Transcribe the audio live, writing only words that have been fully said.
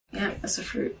is a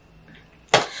fruit.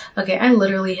 Okay, I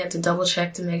literally had to double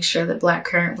check to make sure that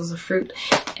blackcurrant was a fruit,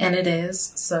 and it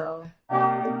is, so.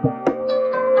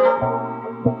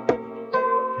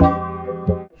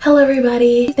 Hello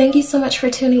everybody, thank you so much for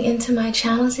tuning into my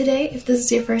channel today. If this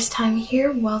is your first time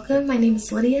here, welcome. My name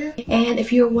is Lydia, and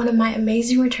if you're one of my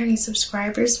amazing returning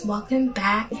subscribers, welcome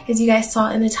back. As you guys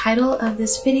saw in the title of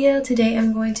this video, today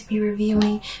I'm going to be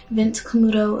reviewing Vince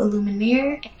Camuto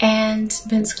Illuminare and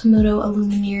Vince Camuto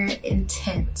Illuminare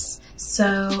Intense.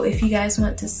 So if you guys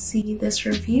want to see this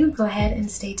review, go ahead and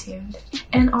stay tuned.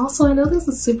 And also, I know this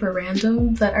is super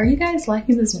random, but are you guys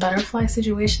liking this butterfly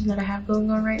situation that I have going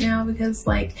on right now? Because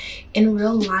like in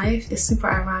real life, it's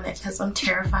super ironic because I'm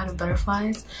terrified of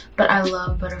butterflies, but I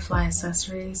love butterfly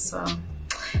accessories, so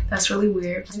that's really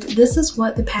weird. This is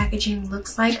what the packaging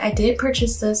looks like. I did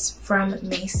purchase this from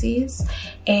Macy's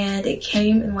and it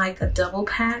came in like a double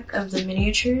pack of the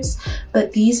miniatures,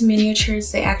 but these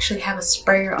miniatures, they actually have a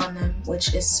sprayer on them,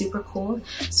 which is super cool.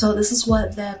 So this is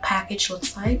what the package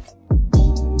looks like.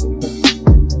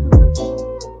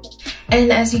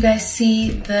 And as you guys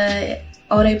see, the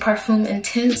Eau de Parfum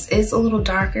Intense is a little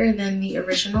darker than the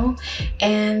original,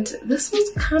 and this was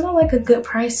kind of like a good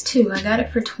price too. I got it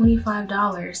for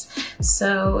 $25.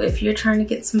 So if you're trying to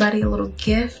get somebody a little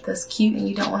gift that's cute and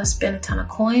you don't want to spend a ton of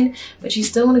coin, but you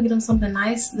still want to get them something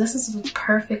nice, this is a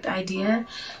perfect idea.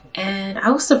 And I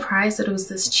was surprised that it was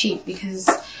this cheap because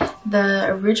the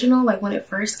original, like when it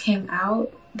first came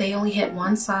out, they only had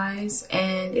one size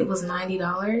and it was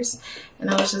 $90, and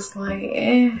I was just like,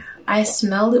 eh. I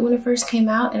smelled it when it first came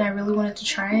out and I really wanted to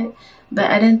try it,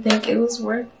 but I didn't think it was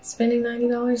worth spending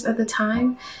 $90 at the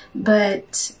time.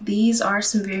 But these are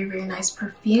some very, very nice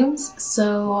perfumes,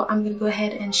 so I'm gonna go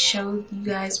ahead and show you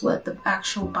guys what the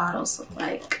actual bottles look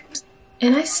like.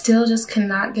 And I still just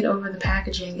cannot get over the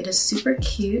packaging. It is super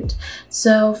cute.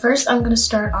 So first I'm gonna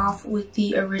start off with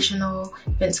the original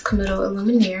Vince Camuto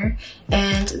Illuminare,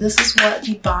 and this is what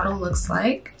the bottle looks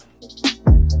like.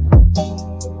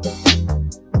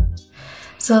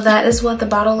 So that is what the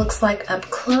bottle looks like up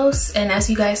close, and as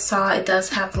you guys saw, it does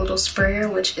have the little sprayer,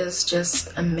 which is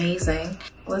just amazing.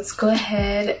 Let's go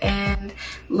ahead and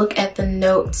look at the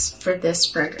notes for this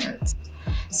fragrance.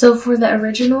 So for the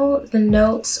original, the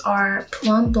notes are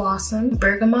plum blossom,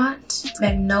 bergamot,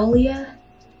 magnolia,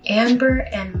 amber,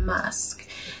 and musk.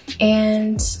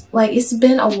 And like, it's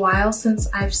been a while since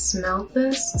I've smelled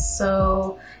this,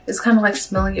 so it's kind of like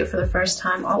smelling it for the first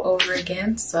time all over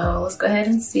again. So let's go ahead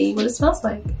and see what it smells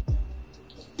like.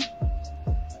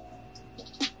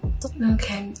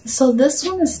 Okay, so this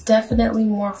one is definitely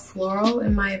more floral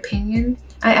in my opinion.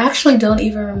 I actually don't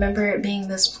even remember it being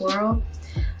this floral.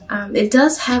 It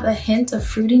does have a hint of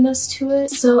fruitiness to it.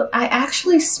 So I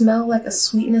actually smell like a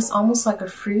sweetness, almost like a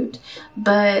fruit,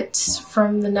 but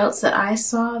from the notes that I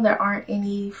saw, there aren't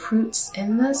any fruits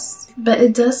in this. But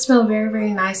it does smell very,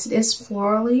 very nice. It is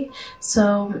florally.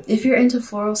 So if you're into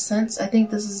floral scents, I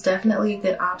think this is definitely a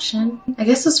good option. I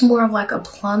guess it's more of like a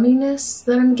plumminess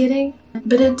that I'm getting,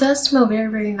 but it does smell very,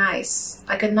 very nice.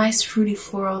 Like a nice fruity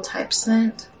floral type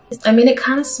scent. I mean, it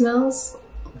kind of smells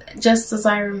just as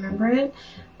I remember it,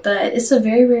 but it's a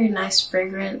very, very nice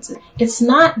fragrance. It's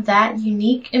not that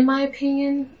unique in my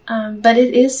opinion, but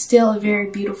it is still a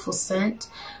very beautiful scent.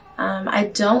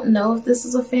 I don't know if this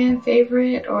is a fan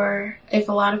favorite or if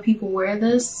a lot of people wear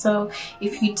this, so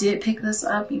if you did pick this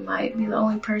up, you might be the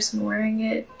only person wearing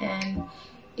it and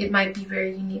it might be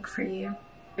very unique for you.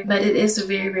 But it is a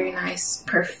very, very nice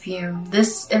perfume.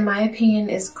 This, in my opinion,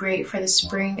 is great for the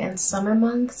spring and summer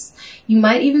months. You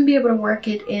might even be able to work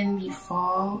it in the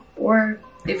fall, or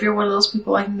if you're one of those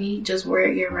people like me, just wear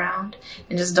it year round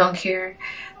and just don't care.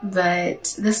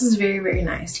 But this is very, very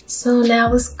nice. So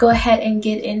now let's go ahead and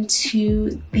get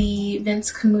into the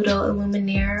Vince Camuto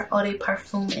Illuminare Eau de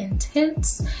Parfum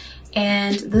Intense.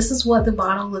 And this is what the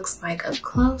bottle looks like up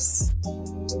close.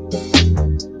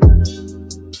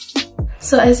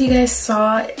 So as you guys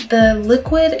saw, the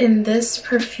liquid in this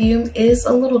perfume is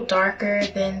a little darker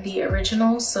than the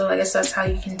original, so I guess that's how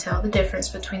you can tell the difference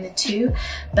between the two.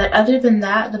 But other than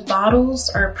that, the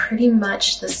bottles are pretty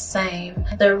much the same.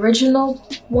 The original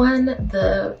one,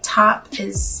 the top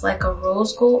is like a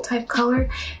rose gold type color,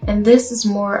 and this is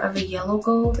more of a yellow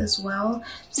gold as well.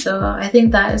 So I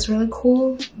think that is really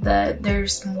cool that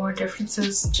there's more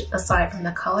differences aside from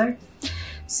the color.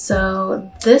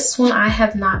 So this one I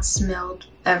have not smelled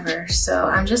ever, so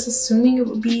I'm just assuming it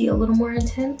would be a little more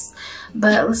intense.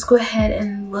 But let's go ahead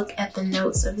and look at the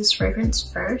notes of this fragrance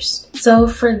first. So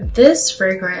for this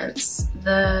fragrance,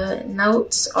 the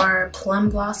notes are plum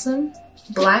blossom,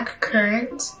 black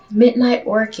currant, midnight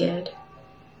orchid,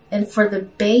 and for the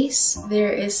base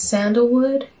there is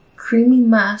sandalwood, creamy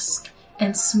musk,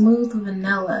 and smooth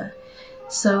vanilla.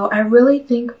 So I really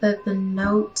think that the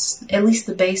notes, at least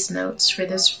the base notes for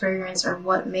this fragrance, are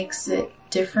what makes it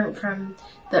different from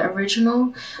the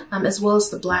original, as well as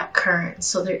the black currant.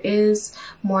 So there is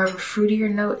more of a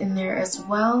fruitier note in there as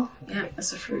well. Yep,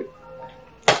 it's a fruit.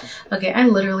 Okay, I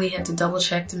literally had to double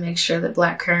check to make sure that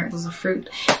black currant was a fruit,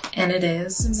 and it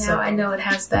is. So I know it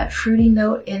has that fruity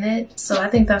note in it, so I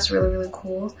think that's really, really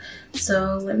cool.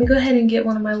 So let me go ahead and get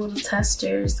one of my little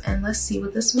testers and let's see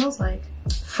what this smells like.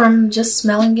 From just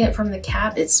smelling it from the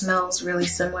cap, it smells really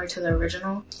similar to the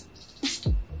original.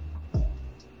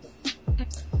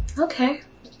 Okay.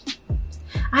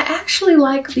 I actually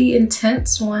like the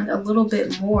intense one a little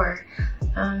bit more.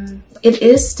 It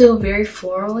is still very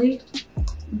florally,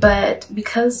 but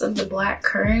because of the black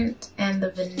currant and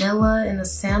the vanilla and the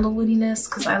sandalwoodiness,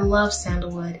 because I love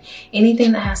sandalwood,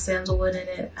 anything that has sandalwood in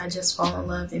it, I just fall in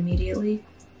love immediately.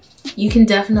 You can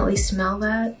definitely smell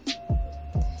that.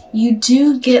 You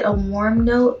do get a warm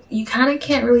note. You kind of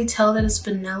can't really tell that it's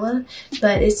vanilla,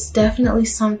 but it's definitely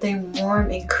something warm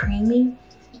and creamy.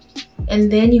 And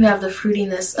then you have the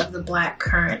fruitiness of the black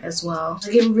currant as well.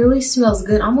 Like, it really smells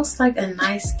good, almost like a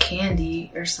nice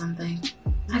candy or something.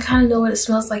 I kind of know what it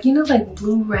smells like. You know, like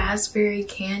blue raspberry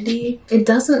candy? It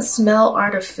doesn't smell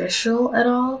artificial at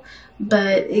all,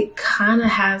 but it kind of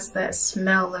has that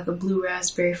smell like a blue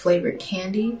raspberry flavored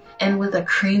candy, and with a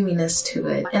creaminess to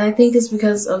it. And I think it's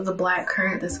because of the black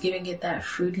currant that's giving it that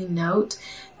fruity note,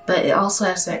 but it also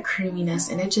has that creaminess,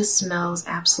 and it just smells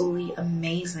absolutely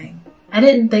amazing. I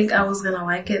didn't think I was gonna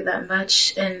like it that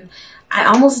much, and I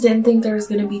almost didn't think there was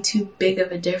gonna be too big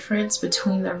of a difference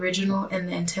between the original and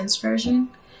the intense version.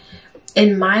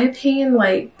 In my opinion,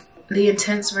 like, the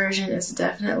intense version is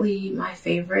definitely my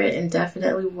favorite and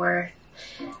definitely worth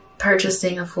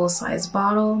purchasing a full-size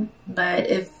bottle. But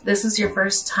if this is your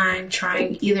first time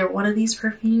trying either one of these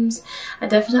perfumes, I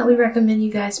definitely recommend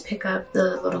you guys pick up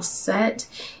the little set.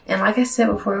 And like I said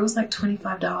before, it was like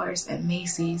 $25 at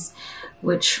Macy's,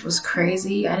 which was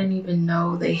crazy. I didn't even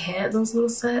know they had those little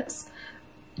sets.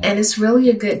 And it's really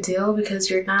a good deal because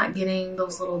you're not getting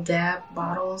those little dab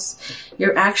bottles.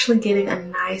 You're actually getting a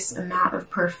nice amount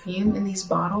of perfume in these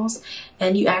bottles,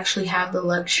 and you actually have the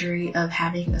luxury of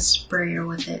having a sprayer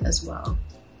with it as well.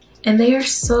 And they are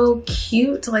so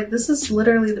cute. Like, this is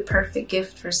literally the perfect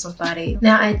gift for somebody.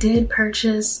 Now, I did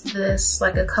purchase this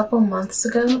like a couple months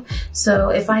ago, so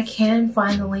if I can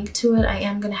find the link to it, I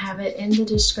am gonna have it in the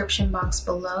description box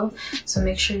below, so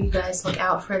make sure you guys look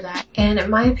out for that. And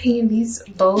in my opinion, these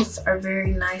both are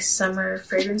very nice summer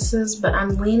fragrances, but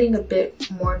I'm leaning a bit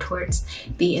more towards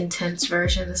the intense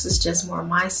version. This is just more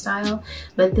my style,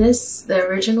 but this, the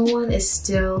original one, is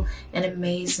still an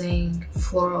amazing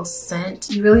floral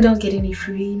scent. You really don't get any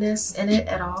fruitiness in it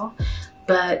at all,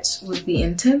 but with the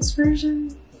intense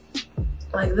version,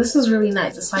 like, this is really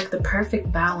nice. It's like the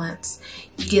perfect balance.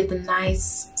 You get the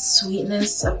nice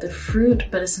sweetness of the fruit,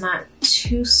 but it's not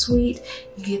too sweet.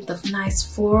 You get the nice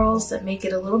florals that make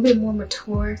it a little bit more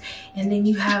mature, and then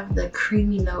you have the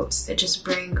creamy notes that just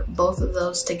bring both of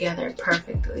those together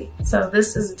perfectly. So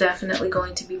this is definitely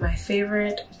going to be my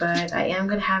favorite, but I am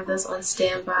gonna have this on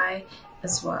standby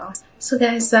as well. So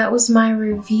guys, that was my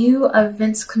review of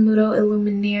Vince Camuto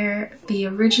Illuminare, the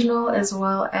original as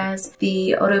well as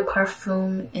the Eau de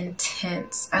Parfum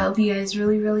Intense. I hope you guys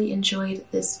really enjoyed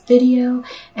this video,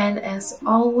 and as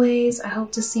always, I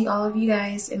hope to see all of you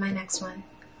guys in my next one.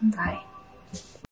 Bye.